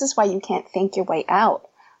because this is why you can't think your way out.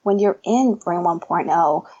 When you're in Brain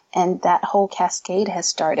 1.0 and that whole cascade has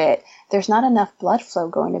started, there's not enough blood flow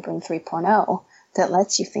going to Brain 3.0 that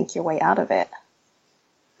lets you think your way out of it.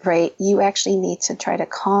 Right? You actually need to try to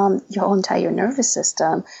calm your whole entire nervous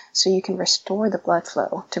system so you can restore the blood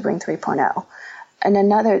flow to Brain 3.0. And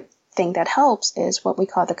another thing that helps is what we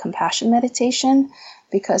call the compassion meditation,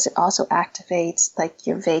 because it also activates like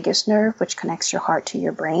your vagus nerve, which connects your heart to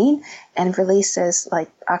your brain, and releases like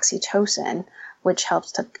oxytocin, which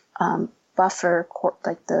helps to buffer,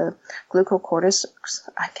 like the glucocorticoids.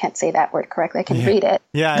 I can't say that word correctly. I can read it.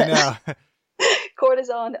 Yeah, I know.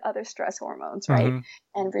 Cortisol and other stress hormones, right? Mm-hmm.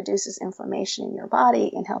 And reduces inflammation in your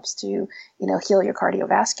body and helps to, heal your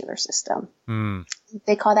cardiovascular system. Mm.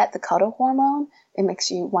 They call that the cuddle hormone. It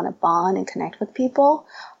makes you want to bond and connect with people.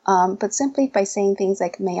 But simply by saying things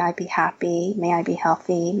like, may I be happy, may I be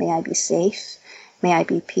healthy, may I be safe, may I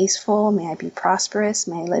be peaceful, may I be prosperous,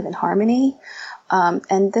 may I live in harmony.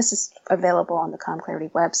 And this is available on the Calm Clarity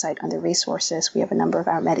website under resources. We have a number of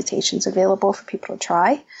our meditations available for people to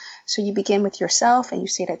try. So you begin with yourself and you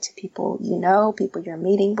say that to people people you're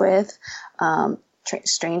meeting with,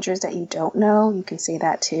 strangers that you don't know. You can say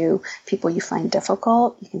that to people you find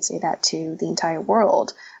difficult. You can say that to the entire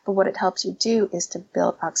world. But what it helps you do is to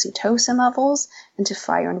build oxytocin levels and to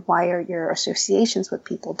fire and wire your associations with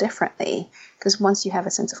people differently. Because once you have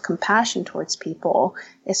a sense of compassion towards people,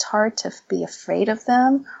 it's hard to be afraid of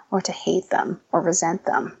them or to hate them or resent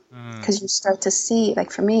them. Because you start to see,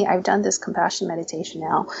 like for me, I've done this compassion meditation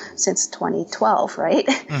now since 2012, right?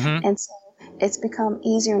 Mm-hmm. And so it's become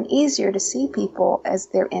easier and easier to see people as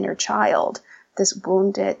their inner child, this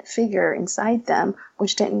wounded figure inside them,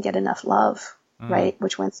 which didn't get enough love, right?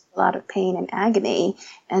 Which went through a lot of pain and agony.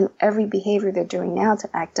 And every behavior they're doing now to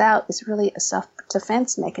act out is really a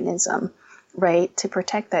self-defense mechanism, right? To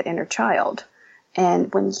protect that inner child.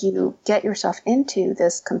 And when you get yourself into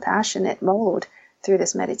this compassionate mode through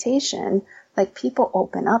this meditation, like people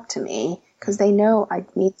open up to me because they know I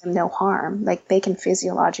mean them no harm. Like they can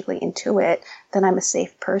physiologically intuit that I'm a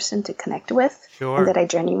safe person to connect with. Sure. And that I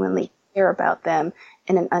genuinely care about them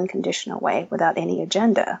in an unconditional way without any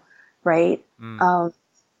agenda, right? And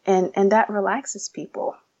that relaxes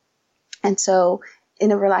people. And so,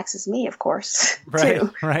 and it relaxes me, of course,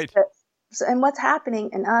 too. Right. And what's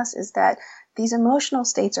happening in us is that these emotional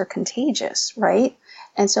states are contagious, right?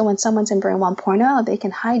 And so when someone's in brain 1.0, they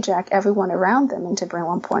can hijack everyone around them into brain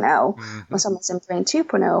 1.0. Mm-hmm. When someone's in brain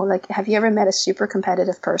 2.0, like, have you ever met a super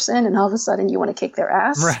competitive person and all of a sudden you want to kick their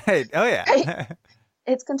ass? Right. Oh, yeah. Right?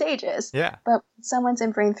 It's contagious. Yeah. But someone's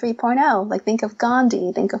in brain 3.0, like think of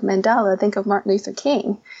Gandhi, think of Mandela, think of Martin Luther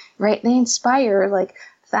King, right? They inspire like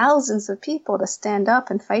thousands of people to stand up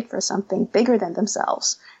and fight for something bigger than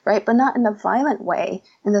themselves, right? But not in a violent way,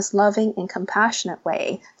 in this loving and compassionate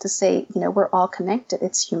way to say, we're all connected.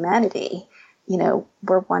 It's humanity.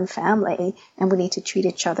 We're one family and we need to treat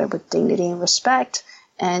each other with dignity and respect.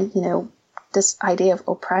 And, this idea of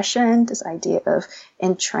oppression, this idea of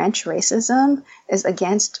entrenched racism is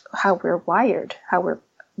against how we're wired, how we're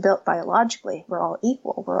built biologically. We're all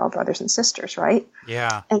equal. We're all brothers and sisters, right?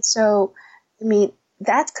 Yeah. And so,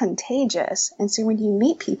 that's contagious. And so when you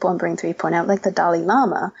meet people in Brain 3.0, like the Dalai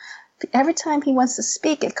Lama, every time he wants to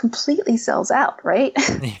speak, it completely sells out, right?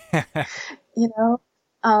 Yeah.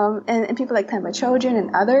 And people like Pema Chodron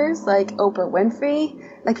and others, like Oprah Winfrey,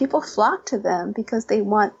 like people flock to them because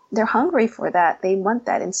they're hungry for that. They want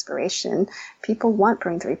that inspiration. People want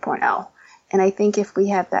Brain 3.0. And I think if we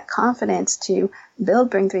have that confidence to build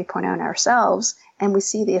Brain 3.0 in ourselves, and we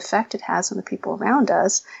see the effect it has on the people around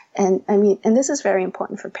us. And this is very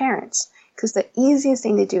important for parents, because the easiest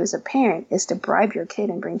thing to do as a parent is to bribe your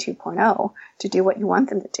kid in Brain 2.0 to do what you want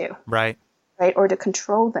them to do. Right. Right. Or to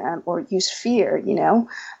control them or use fear,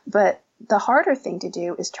 But the harder thing to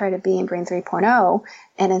do is try to be in Brain 3.0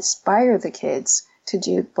 and inspire the kids to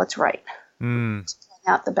do what's right. To bring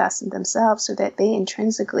out the best in themselves so that they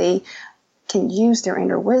intrinsically can use their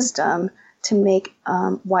inner wisdom to make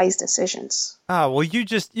wise decisions. Oh, well, you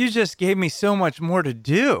just gave me so much more to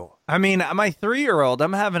do. I mean, my 3-year-old,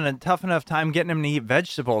 I'm having a tough enough time getting him to eat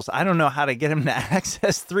vegetables. I don't know how to get him to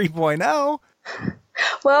access 3.0.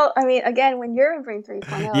 Well, again, when you're in Brain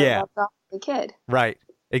 3.0, Yeah. that's all the kid. Right.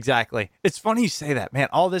 Exactly. It's funny you say that, man.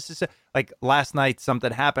 All this is like last night,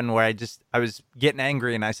 something happened where I was getting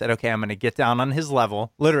angry and I said, okay, I'm going to get down on his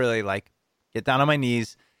level, literally like get down on my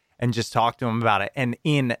knees and just talk to him about it. And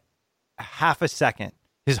in half a second,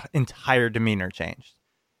 his entire demeanor changed.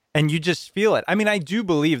 And you just feel it. I do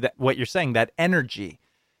believe that what you're saying, that energy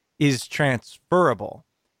is transferable.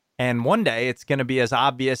 And one day it's going to be as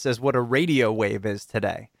obvious as what a radio wave is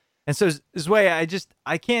today. And so, Zwei,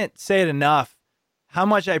 I can't say it enough how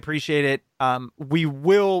much I appreciate it. We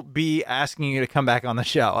will be asking you to come back on the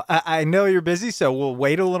show. I know you're busy, so we'll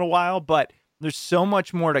wait a little while, but there's so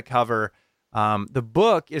much more to cover. The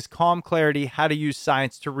book is Calm Clarity, How to Use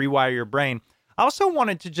Science to Rewire Your Brain. I also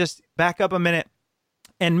wanted to just back up a minute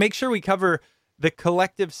and make sure we cover the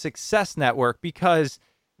Collective Success Network, because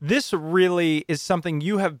this really is something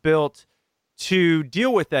you have built to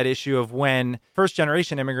deal with that issue of when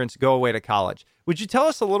first-generation immigrants go away to college. Would you tell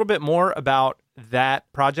us a little bit more about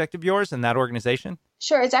that project of yours and that organization?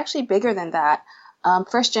 Sure, it's actually bigger than that.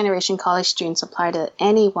 First generation college students apply to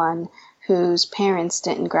anyone whose parents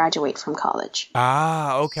didn't graduate from college.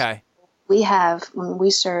 Ah, okay. We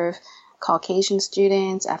serve Caucasian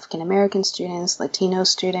students, African American students, Latino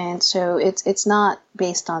students. So it's not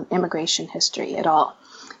based on immigration history at all.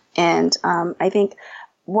 And I think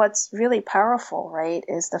what's really powerful, right,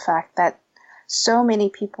 is the fact that so many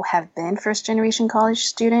people have been first generation college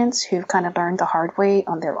students who've kind of learned the hard way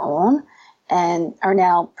on their own and are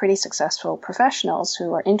now pretty successful professionals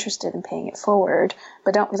who are interested in paying it forward,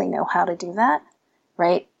 but don't really know how to do that,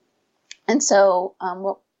 right? And so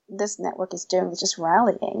what this network is doing is just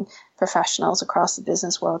rallying professionals across the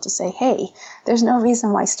business world to say, hey, there's no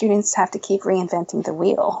reason why students have to keep reinventing the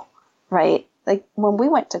wheel, right? Like when we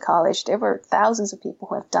went to college, there were thousands of people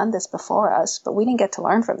who have done this before us, but we didn't get to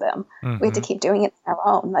learn from them. Mm-hmm. We had to keep doing it on our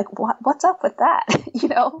own. Like, what's up with that? You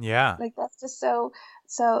know? Yeah. Like that's just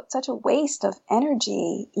such a waste of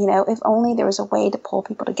energy. You know, if only there was a way to pull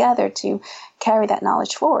people together to carry that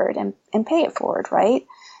knowledge forward and pay it forward, right?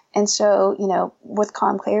 And so, you know, with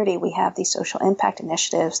Calm Clarity, we have these social impact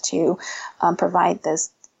initiatives to provide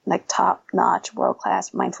this like top-notch,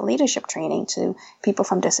 world-class mindful leadership training to people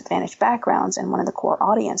from disadvantaged backgrounds. And one of the core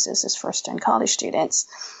audiences is first-gen college students.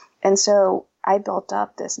 And so I built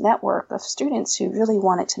up this network of students who really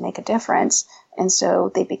wanted to make a difference. And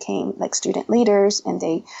so they became like student leaders, and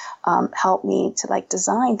they helped me to like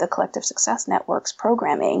design the Collective Success Network's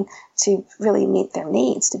programming to really meet their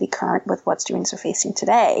needs, to be current with what students are facing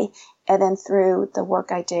today. And then through the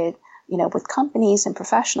work I did, you know, with companies and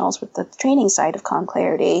professionals with the training side of Calm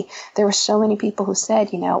Clarity, there were so many people who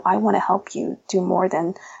said, you know, I want to help you do more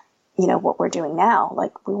than, you know, what we're doing now.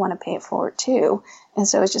 Like, we want to pay it forward too. And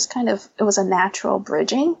so it's just kind of, it was a natural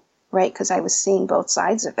bridging, right? Because I was seeing both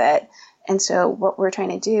sides of it. And so what we're trying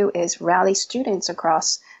to do is rally students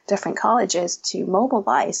across different colleges to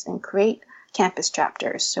mobilize and create campus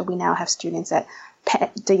chapters. So we now have students at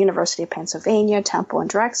the University of Pennsylvania, Temple, and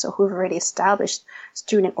Drexel, who've already established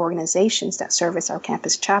student organizations that service our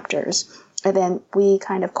campus chapters. And then we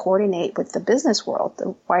kind of coordinate with the business world,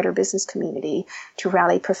 the wider business community, to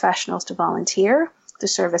rally professionals to volunteer, to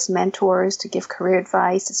serve as mentors, to give career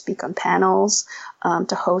advice, to speak on panels,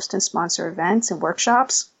 to host and sponsor events and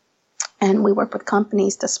workshops. And we work with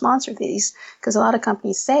companies to sponsor these, because a lot of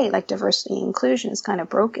companies say like diversity and inclusion is kind of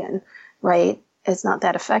broken, right? It's not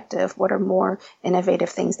that effective. What are more innovative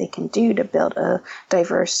things they can do to build a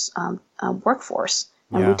diverse workforce?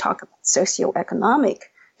 And we talk about socioeconomic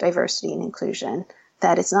diversity and inclusion,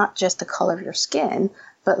 that it's not just the color of your skin,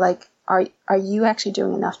 but like, are you actually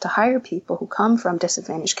doing enough to hire people who come from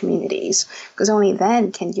disadvantaged communities? Because only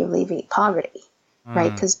then can you alleviate poverty,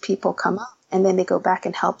 right? Because people come up and then they go back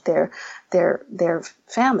and help their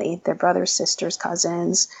family, their brothers, sisters,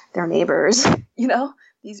 cousins, their neighbors, you know?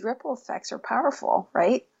 These ripple effects are powerful,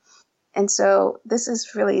 right? And so this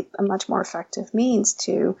is really a much more effective means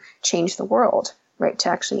to change the world, right? To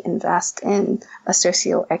actually invest in a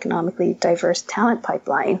socioeconomically diverse talent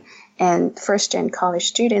pipeline. And first-gen college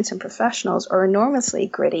students and professionals are enormously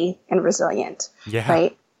gritty and resilient,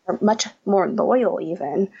 right? Are much more loyal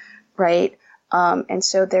even, right? And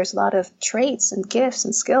so there's a lot of traits and gifts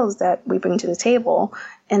and skills that we bring to the table.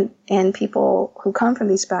 And people who come from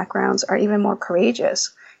these backgrounds are even more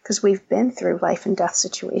courageous because we've been through life and death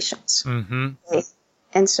situations. Mm-hmm. Right?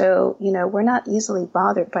 And so, you know, we're not easily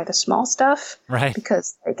bothered by the small stuff. Right.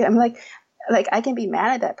 Because I'm like I can be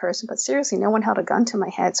mad at that person, but seriously, no one held a gun to my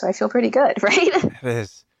head, so I feel pretty good, right? It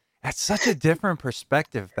is. That's such a different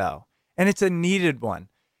perspective, though. And it's a needed one.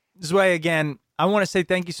 Zwei, again, I want to say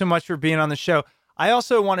thank you so much for being on the show. I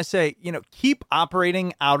also want to say, you know, keep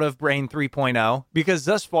operating out of Brain 3.0, because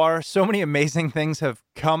thus far, so many amazing things have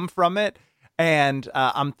come from it. And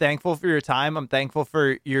I'm thankful for your time. I'm thankful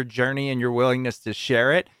for your journey and your willingness to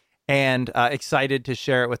share it, and excited to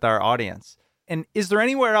share it with our audience. And is there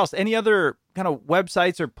anywhere else, any other kind of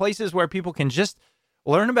websites or places where people can just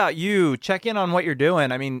learn about you, check in on what you're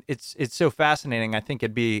doing? I mean, it's so fascinating. I think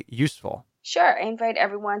it'd be useful. Sure. I invite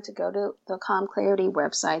everyone to go to the Calm Clarity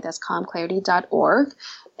website. That's calmclarity.org.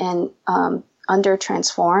 And under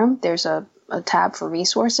Transform, there's a tab for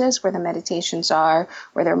resources where the meditations are,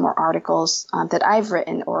 where there are more articles that I've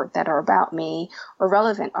written or that are about me, or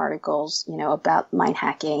relevant articles, you know, about mind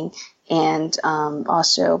hacking. And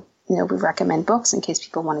also, you know, we recommend books in case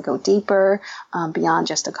people want to go deeper beyond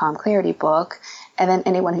just a Calm Clarity book. And then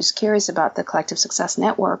anyone who's curious about the Collective Success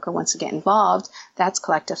Network or wants to get involved, that's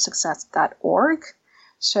collectivesuccess.org.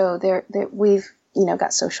 So we've, you know,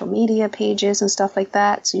 got social media pages and stuff like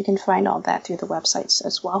that. So you can find all that through the websites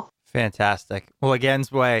as well. Fantastic. Well, again,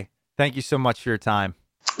 Zwei, Thank you so much for your time.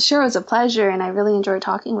 Sure, it was a pleasure, and I really enjoyed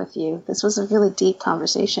talking with you. This was a really deep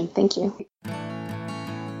conversation. Thank you.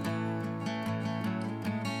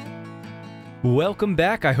 Welcome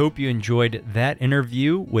back. I hope you enjoyed that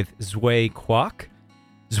interview with Zway Quach.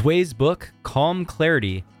 Zway's book, Calm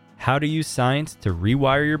Clarity: How to Use Science to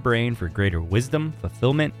Rewire Your Brain for Greater Wisdom,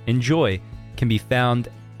 Fulfillment, and Joy, can be found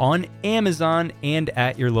on Amazon and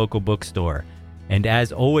at your local bookstore. And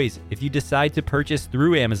as always, if you decide to purchase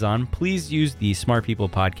through Amazon, please use the Smart People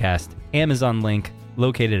Podcast Amazon link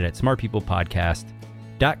located at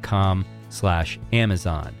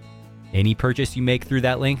smartpeoplepodcast.com/Amazon. Any purchase you make through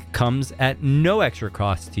that link comes at no extra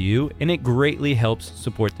cost to you, and it greatly helps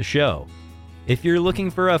support the show. If you're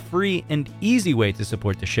looking for a free and easy way to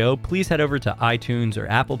support the show, please head over to iTunes or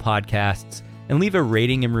Apple Podcasts and leave a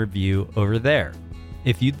rating and review over there.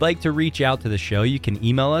 If you'd like to reach out to the show, you can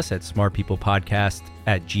email us at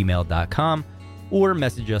smartpeoplepodcast@gmail.com or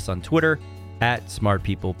message us on Twitter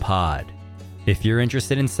 @smartpeoplepod. If you're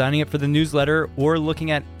interested in signing up for the newsletter or looking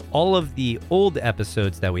at all of the old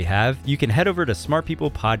episodes that we have, you can head over to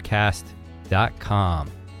smartpeoplepodcast.com.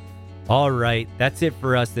 All right, that's it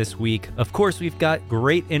for us this week. Of course, we've got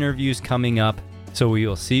great interviews coming up, so we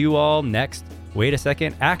will see you all next. Wait a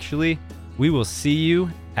second. Actually, we will see you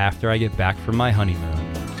after I get back from my honeymoon.